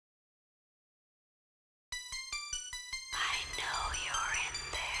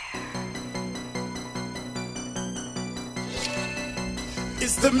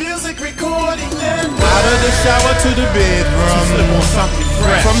It's the music recording network. Out of the shower to the bedroom, slip on something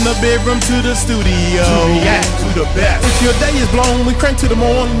fresh. from the bedroom to the studio, To react to the best. If your day is blown, we crank to the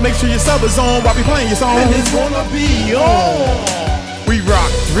morning. Make sure your sub is on while we playing your song. And it's gonna be on. We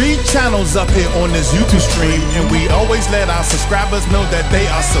rock 3 channels up here on this YouTube stream, and we always let our subscribers know that they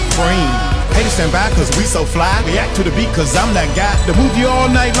are supreme. Haters stand by cause we so fly. React to the beat cause I'm that guy to move you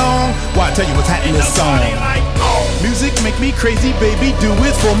all night long. Why I tell you what's happening in this song. Music make me crazy, baby, do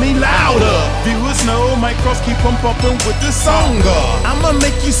it for me louder. Viewers know my cross keep on bumping with this song. I'ma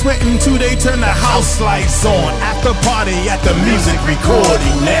make you sweat until they turn the house lights on. After party at the Music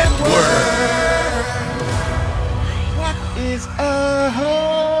Recording Network. What is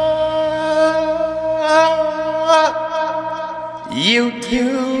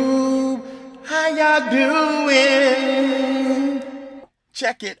YouTube? How y'all doing?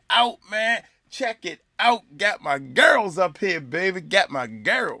 Check it out, man. Check it out. Got my girls up here, baby. Got my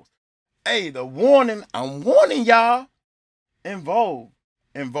girls. Hey, the warning. I'm warning y'all. Involve.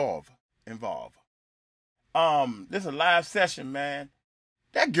 This is a live session, man.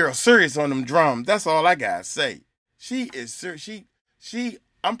 That girl serious on them drums. That's all I gotta say. She is serious.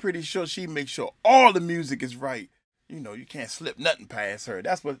 I'm pretty sure she makes sure all the music is right. You know, you can't slip nothing past her.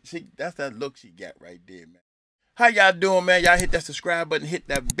 That's that look she got right there, man. How y'all doing, man? Y'all hit that subscribe button, hit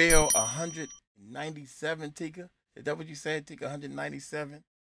that bell. 197, Tika. Is that what you said, Tika? 197.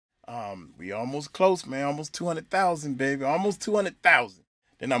 We almost close, man. Almost 200,000, baby. Almost 200,000.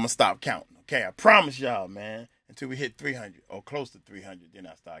 Then I'm gonna stop counting. Okay, I promise y'all, man. Until we hit 300 or close to 300, then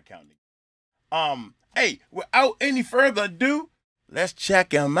I start counting. Hey, without any further ado, let's check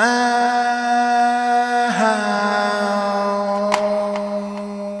them out.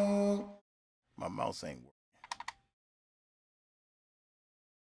 My mouse ain't working.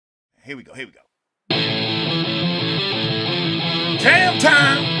 Here we go. Jam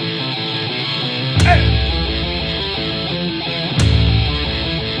time. Hey.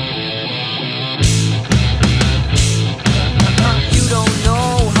 You don't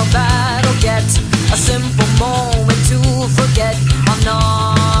know how bad I'll get. A simple moment to forget. I'm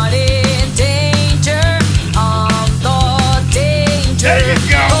not in danger. I'm the danger. There you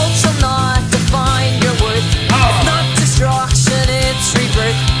go. Hope shall not define your worth. It's not destruction, it's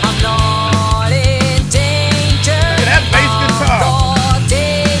rebirth. I'm not in danger. Look at that bass guitar. I'm the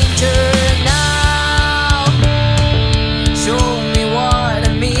danger now. Show me what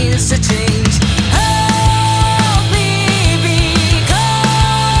it means to change. Help me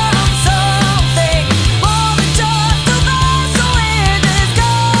become something more than just a vessel in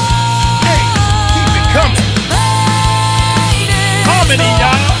disguise. Hey, keep it coming. Pain is Harmony, the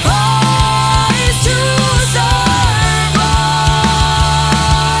y'all. price to survive,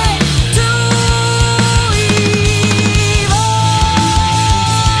 to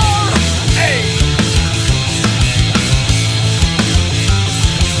evolve. Hey.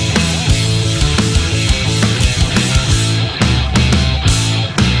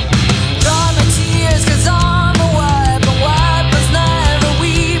 Dry my tears 'cause I'm a weapon. Weapons never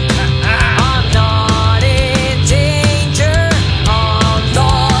weep. I'm not in danger. I'm the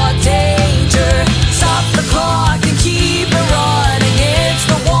danger. Stop the clock and keep it running. It's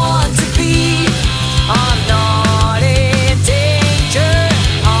the one to be. I'm not in danger.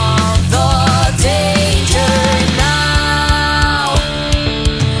 I'm the danger now.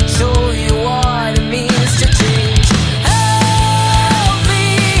 Show you what it means to change. Help me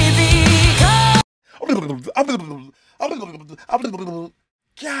become.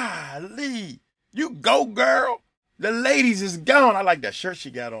 Golly, you go, girl. The ladies is gone. I like that shirt she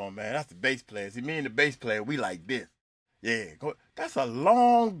got on, man. That's the bass player. See, me and the bass player, we like this. Yeah, that's a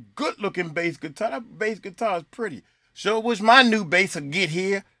long, good-looking bass guitar. That bass guitar is pretty. Sure wish my new bass would get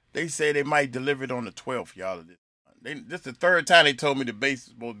here. They say they might deliver it on the 12th, y'all. This is the 3rd time they told me the bass is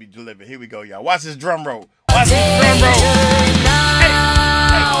supposed to be delivered. Here we go, y'all. Watch this drum roll. Watch this drum roll.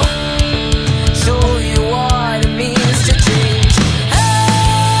 Now, show you what it means to change.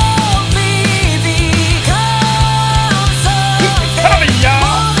 Help me become something coming, y'all.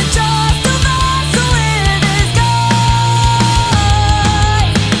 more than just a vessel in disguise.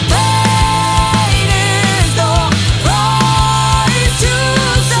 Pain is the price to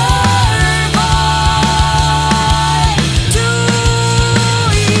survive, to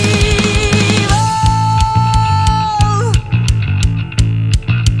evolve.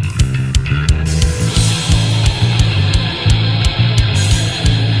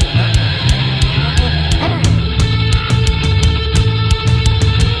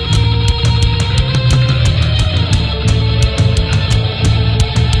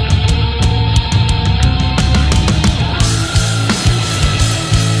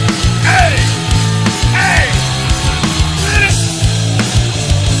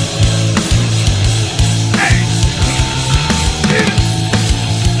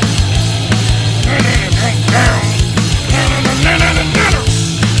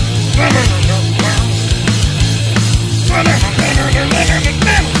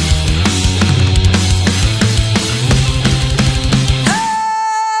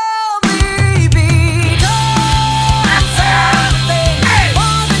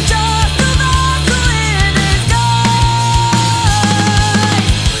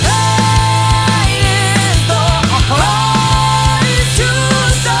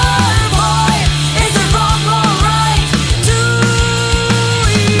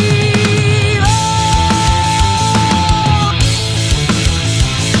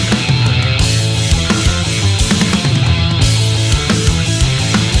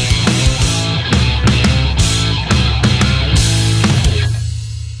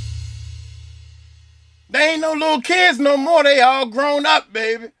 They ain't no little kids no more. They all grown up,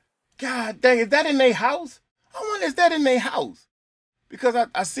 baby. God dang, is that in their house? I wonder, is that in their house? Because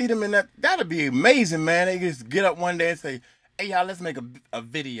I see them in that. That'd be amazing, man. They just get up one day and say, hey, y'all, let's make a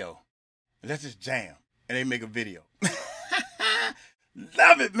video. Let's just jam. And they make a video.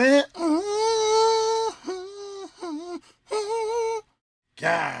 Love it, man.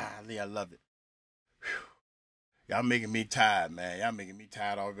 Golly, I love it. Whew. Y'all making me tired, man. Y'all making me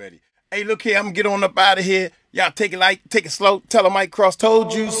tired already. Hey, look here, I'm gonna get on up out of here. Y'all take it light, take it slow. Tell them Mike Cross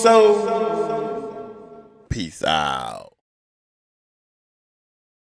told you so. Peace out.